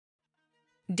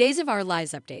Days of Our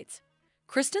Lives updates.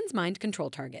 Kristen's mind control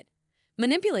target.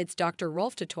 Manipulates Dr.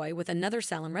 Rolf to toy with another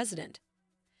Salem resident.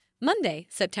 Monday,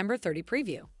 September 30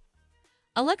 preview.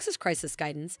 Alexa's crisis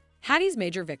guidance, Hattie's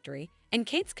major victory, and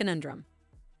Kate's conundrum.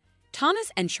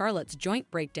 Thomas and Charlotte's joint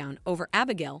breakdown over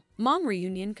Abigail, mom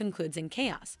reunion concludes in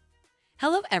chaos.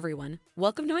 Hello everyone,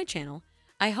 welcome to my channel.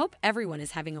 I hope everyone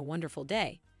is having a wonderful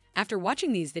day. After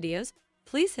watching these videos,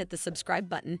 please hit the subscribe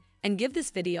button and give this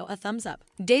video a thumbs up.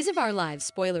 Days of Our Lives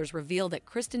spoilers reveal that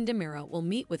Kristen DiMera will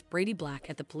meet with Brady Black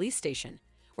at the police station,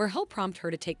 where he'll prompt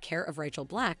her to take care of Rachel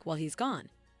Black while he's gone.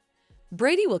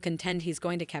 Brady will contend he's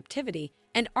going to captivity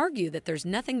and argue that there's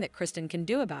nothing that Kristen can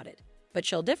do about it, but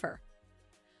she'll differ.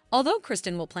 Although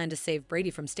Kristen will plan to save Brady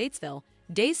from Statesville,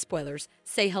 Days spoilers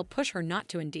say he'll push her not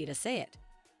to indeed essay it.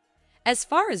 As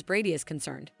far as Brady is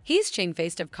concerned, he's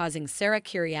shamefaced of causing Sarah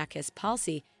Kyriakis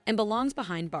palsy and belongs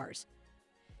behind bars.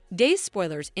 Days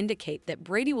spoilers indicate that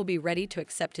Brady will be ready to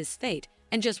accept his fate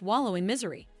and just wallow in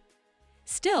misery.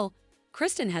 Still,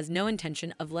 Kristen has no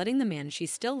intention of letting the man she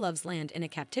still loves land in a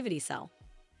captivity cell.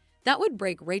 That would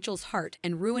break Rachel's heart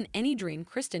and ruin any dream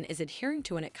Kristen is adhering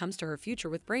to when it comes to her future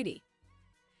with Brady.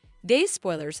 Days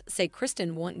spoilers say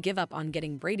Kristen won't give up on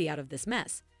getting Brady out of this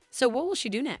mess. So what will she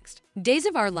do next? Days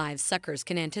of Our Lives suckers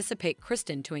can anticipate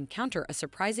Kristen to encounter a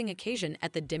surprising occasion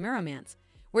at the DiMera manse,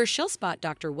 where she'll spot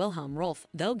Dr. Wilhelm Rolf.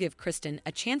 They'll give Kristen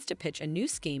a chance to pitch a new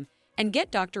scheme and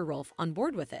get Dr. Rolf on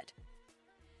board with it.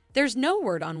 There's no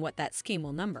word on what that scheme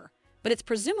will number, but it's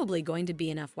presumably going to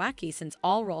be enough wacky since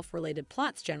all Rolf-related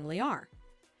plots generally are.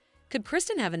 Could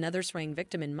Kristen have another swaying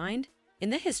victim in mind? In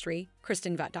the history,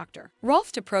 Kristen got Dr.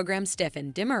 Rolf to program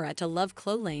Stefan DiMera to love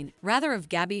Chloe Lane rather of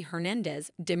Gabby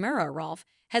Hernandez. DiMera Rolf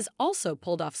has also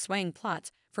pulled off swaying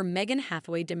plots for Megan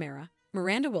Hathaway DiMera,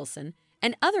 Miranda Wilson,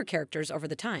 and other characters over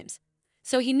the times,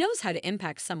 so he knows how to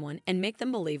impact someone and make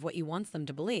them believe what he wants them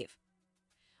to believe.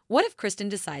 What if Kristen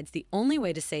decides the only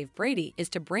way to save Brady is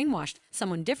to brainwash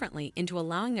someone differently into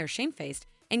allowing their shamefaced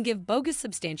and give bogus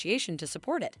substantiation to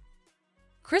support it?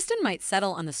 Kristen might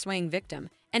settle on the swaying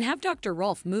victim and have Dr.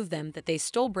 Rolf move them that they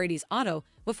stole Brady's auto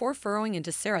before furrowing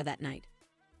into Sarah that night.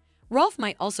 Rolf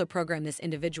might also program this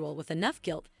individual with enough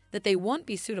guilt that they won't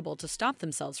be suitable to stop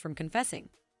themselves from confessing.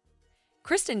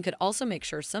 Kristen could also make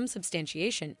sure some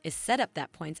substantiation is set up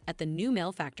that points at the new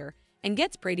male factor and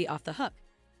gets Brady off the hook.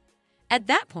 At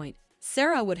that point,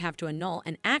 Sarah would have to annul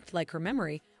and act like her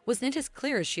memory wasn't as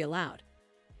clear as she allowed.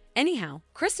 Anyhow,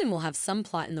 Kristen will have some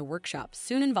plot in the workshop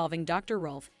soon involving Dr.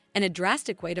 Rolf and a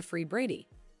drastic way to free Brady.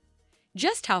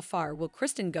 Just how far will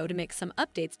Kristen go to make some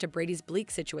updates to Brady's bleak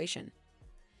situation?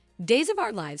 Days of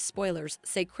Our Lives spoilers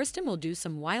say Kristen will do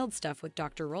some wild stuff with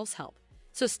Dr. Rolf's help,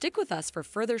 so stick with us for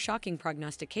further shocking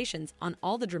prognostications on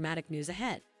all the dramatic news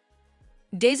ahead.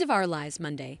 Days of Our Lives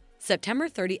Monday, September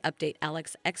 30 update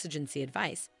Alex exigency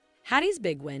advice, Hattie's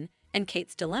big win, and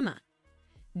Kate's dilemma.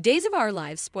 Days of Our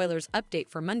Lives spoilers update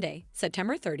for Monday,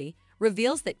 September 30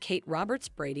 reveals that Kate Roberts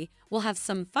Brady will have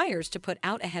some fires to put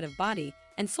out ahead of Body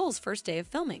and Soul's first day of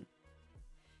filming.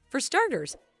 For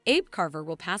starters, Abe Carver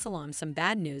will pass along some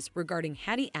bad news regarding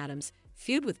Hattie Adams'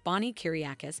 feud with Bonnie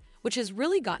Kyriakis, which has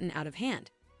really gotten out of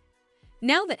hand.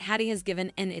 Now that Hattie has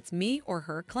given an "it's me or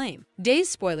her" claim, Days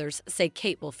spoilers say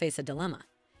Kate will face a dilemma.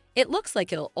 It looks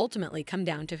like it'll ultimately come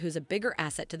down to who's a bigger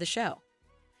asset to the show.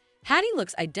 Hattie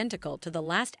looks identical to the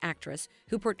last actress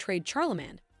who portrayed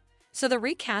Charlemagne, so the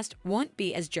recast won't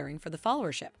be as jarring for the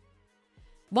followership.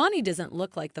 Bonnie doesn't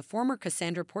look like the former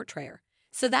Cassandra portrayer,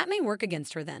 so that may work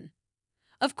against her then.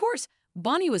 Of course,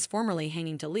 Bonnie was formerly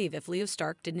hanging to leave if Leo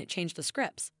Stark didn't change the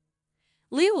scripts.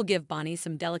 Leo will give Bonnie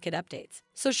some delicate updates,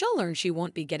 so she'll learn she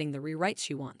won't be getting the rewrites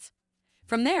she wants.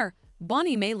 From there,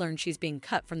 Bonnie may learn she's being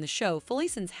cut from the show fully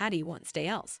since Hattie won't stay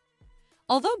else.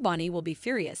 Although Bonnie will be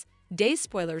furious, Days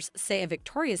spoilers say a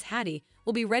victorious Hattie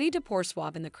will be ready to pour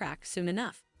swab in the crack soon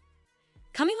enough.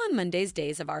 Coming on Monday's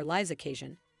Days of Our Lives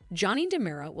occasion, Johnny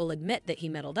DiMera will admit that he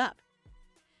meddled up.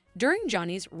 During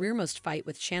Johnny's rearmost fight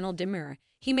with Chanel DiMera,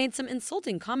 he made some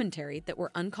insulting commentary that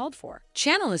were uncalled for.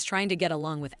 Chanel is trying to get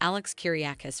along with Alex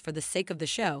Kyriakis for the sake of the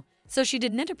show, so she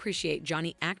did not appreciate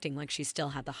Johnny acting like she still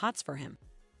had the hots for him.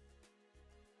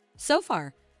 So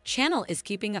far, Chanel is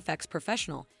keeping effects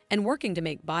professional and working to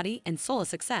make Body and Soul a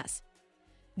success.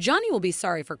 Johnny will be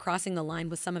sorry for crossing the line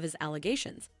with some of his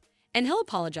allegations, and he'll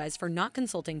apologize for not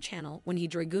consulting Chanel when he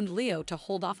dragooned Leo to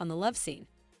hold off on the love scene.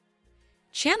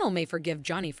 Chanel may forgive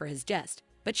Johnny for his jest,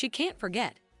 but she can't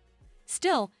forget.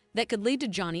 Still, that could lead to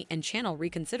Johnny and Chanel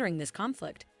reconsidering this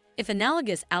conflict if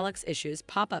analogous Alex issues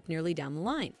pop up nearly down the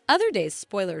line. Other Days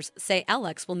spoilers say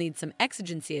Alex will need some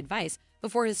exigency advice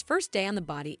before his first day on the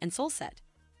Body and Soul set.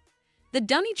 The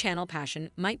Dummy Channel passion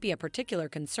might be a particular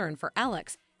concern for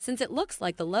Alex since it looks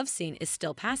like the love scene is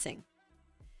still passing.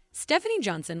 Stephanie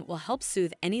Johnson will help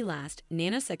soothe any last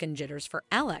nanosecond jitters for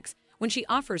Alex when she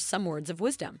offers some words of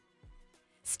wisdom.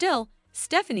 Still,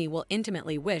 Stephanie will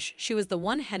intimately wish she was the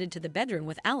one headed to the bedroom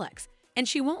with Alex, and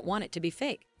she won't want it to be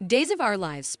fake. Days of Our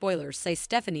Lives spoilers say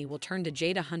Stephanie will turn to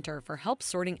Jada Hunter for help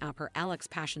sorting out her Alex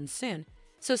passions soon,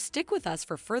 so stick with us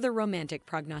for further romantic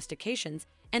prognostications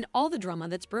and all the drama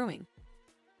that's brewing.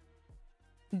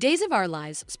 Days of Our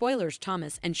Lives spoilers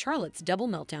Thomas and Charlotte's double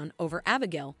meltdown over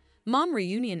Abigail. Mom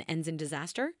reunion ends in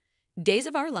disaster? Days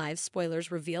of Our Lives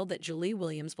spoilers reveal that Julie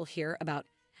Williams will hear about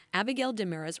Abigail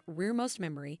DiMera's rearmost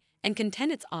memory and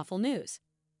contend it's awful news.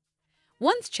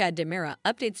 Once Chad DiMera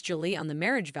updates Julie on the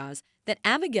marriage vows that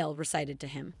Abigail recited to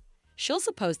him, she'll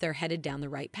suppose they're headed down the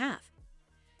right path.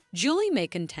 Julie may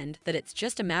contend that it's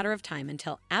just a matter of time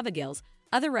until Abigail's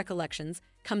other recollections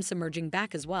come submerging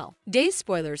back as well. Days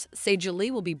spoilers say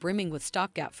Julie will be brimming with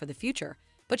stopgap for the future,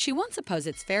 but she won't suppose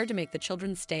it's fair to make the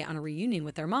children stay on a reunion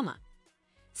with their mama.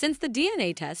 Since the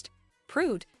DNA test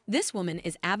proved this woman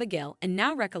is Abigail and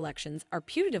now recollections are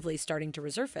putatively starting to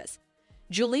resurface,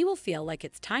 Julie will feel like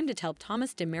it's time to tell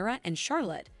Thomas DiMera and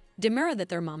Charlotte DiMera that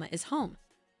their mama is home.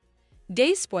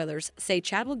 Days spoilers say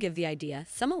Chad will give the idea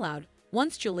some aloud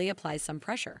once Julie applies some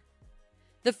pressure.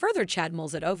 The further Chad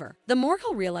mulls it over, the more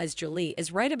he'll realize Julie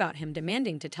is right about him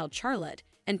demanding to tell Charlotte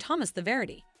and Thomas the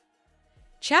verity.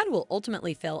 Chad will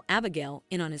ultimately fill Abigail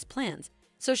in on his plans,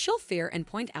 so she'll fear and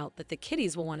point out that the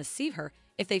kiddies will want to see her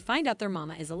if they find out their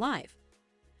mama is alive.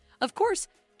 Of course,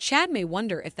 Chad may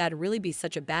wonder if that'd really be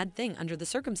such a bad thing under the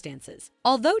circumstances.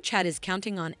 Although Chad is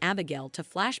counting on Abigail to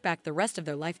flash back the rest of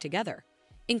their life together,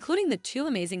 including the two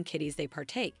amazing kiddies they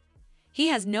partake, he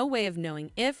has no way of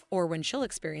knowing if or when she'll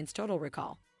experience total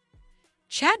recall.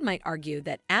 Chad might argue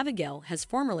that Abigail has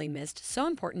formerly missed so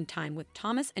important time with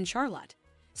Thomas and Charlotte,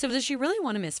 so does she really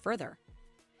want to miss further?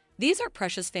 These are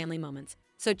precious family moments,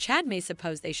 so Chad may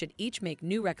suppose they should each make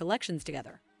new recollections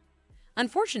together.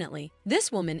 Unfortunately,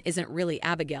 this woman isn't really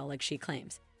Abigail like she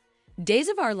claims. Days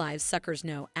of Our Lives suckers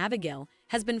know Abigail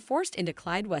has been forced into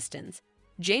Clyde Weston's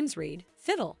James Reed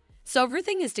fiddle, so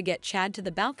everything is to get Chad to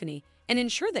the balcony and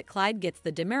ensure that Clyde gets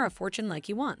the DiMera fortune like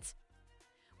he wants.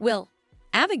 Will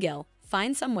Abigail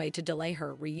find some way to delay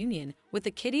her reunion with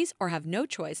the kiddies or have no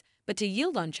choice but to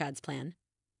yield on Chad's plan?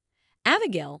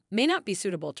 Abigail may not be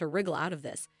suitable to wriggle out of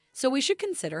this, so we should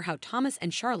consider how Thomas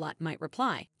and Charlotte might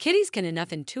reply. Kiddies can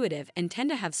enough intuitive and tend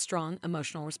to have strong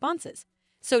emotional responses,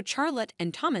 so Charlotte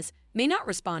and Thomas may not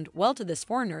respond well to this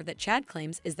foreigner that Chad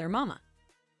claims is their mama.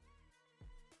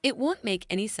 It won't make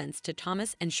any sense to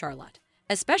Thomas and Charlotte,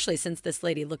 especially since this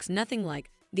lady looks nothing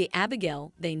like the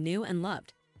Abigail they knew and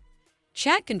loved.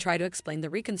 Chad can try to explain the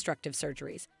reconstructive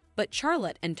surgeries, but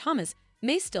Charlotte and Thomas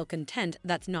may still contend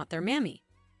that's not their mammy.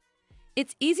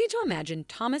 It's easy to imagine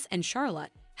Thomas and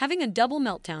Charlotte having a double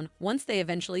meltdown once they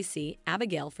eventually see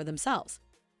Abigail for themselves.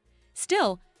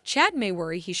 Still, Chad may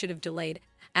worry he should have delayed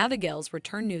Abigail's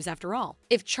return news after all.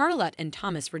 If Charlotte and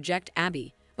Thomas reject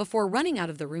Abby before running out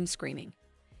of the room screaming,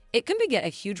 it can beget a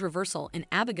huge reversal in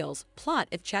Abigail's plot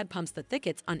if Chad pumps the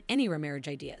thickets on any remarriage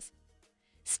ideas.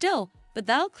 Still, but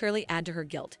that'll clearly add to her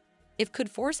guilt. It could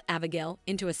force Abigail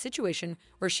into a situation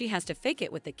where she has to fake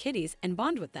it with the kiddies and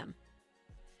bond with them.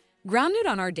 Grounded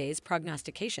on our day's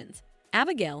prognostications,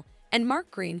 Abigail and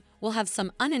Mark Green will have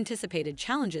some unanticipated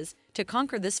challenges to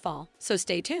conquer this fall, so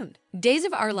stay tuned. Days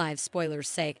of Our Lives spoilers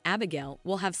say Abigail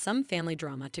will have some family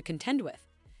drama to contend with,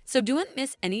 so don't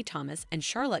miss any Thomas and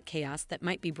Charlotte chaos that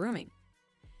might be brewing.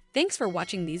 Thanks for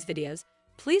watching these videos.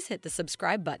 Please hit the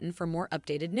subscribe button for more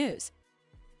updated news.